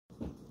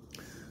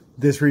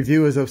This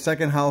review is of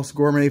Second House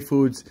Gourmet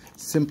Foods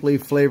Simply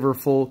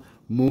Flavorful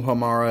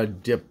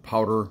Muhamara Dip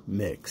Powder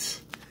Mix.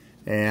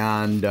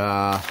 And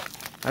I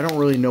don't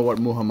really know what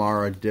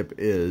Muhamara dip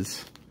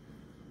is.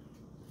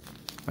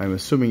 I'm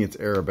assuming it's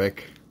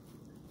Arabic.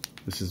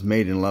 This is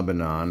made in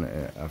Lebanon,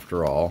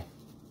 after all.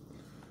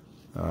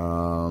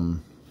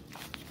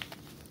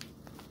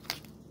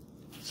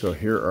 So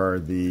here are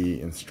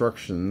the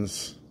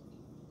instructions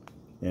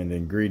and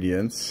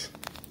ingredients,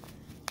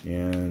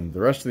 and the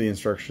rest of the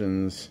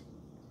instructions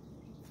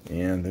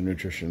and the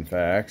nutrition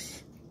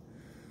facts.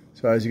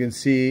 So as you can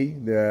see,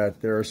 that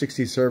there are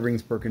 60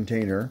 servings per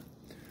container.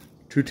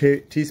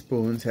 2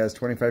 teaspoons has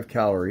 25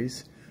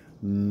 calories,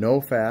 no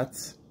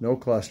fats, no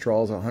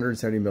cholesterols,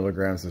 170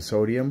 milligrams of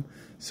sodium,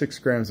 6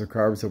 grams of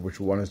carbs, of which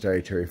 1 is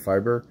dietary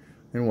fiber,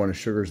 and 1 is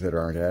sugars that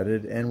aren't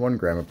added, and 1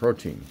 gram of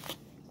protein.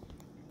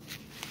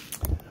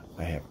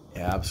 I have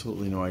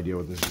absolutely no idea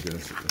what this is going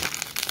to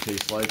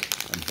taste like.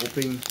 I'm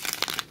hoping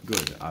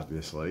good,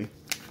 obviously.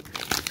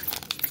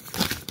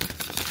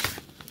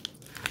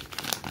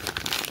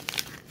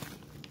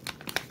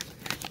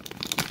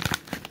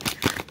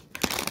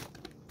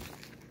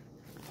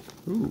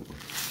 Ooh.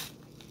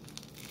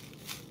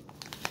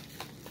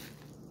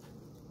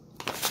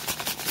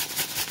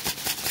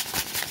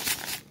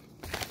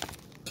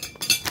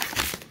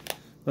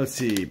 Let's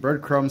see,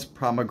 breadcrumbs,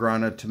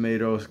 pomegranate,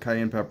 tomatoes,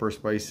 cayenne pepper,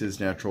 spices,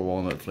 natural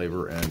walnut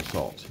flavor, and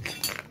salt.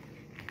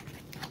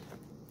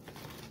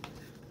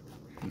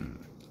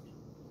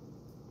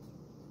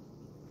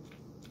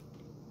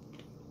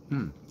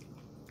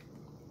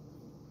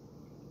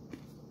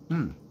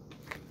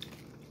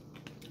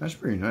 That's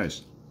pretty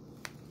nice.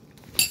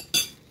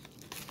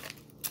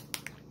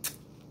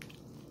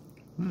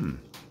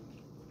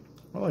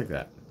 I like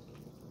that.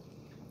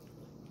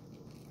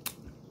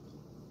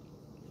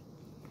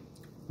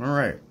 All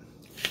right.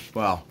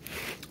 Well,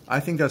 I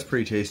think that's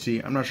pretty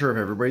tasty. I'm not sure if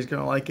everybody's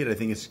gonna like it. I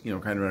think it's, you know,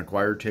 kind of an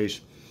acquired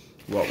taste.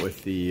 What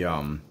with the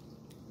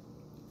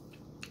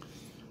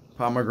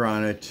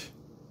pomegranate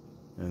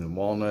and the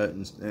walnut,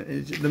 and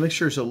the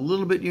mixture is a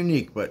little bit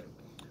unique, but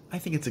I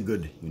think it's a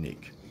good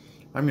unique.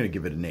 I'm gonna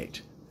give it an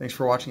 8. Thanks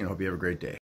for watching, and I hope you have a great day.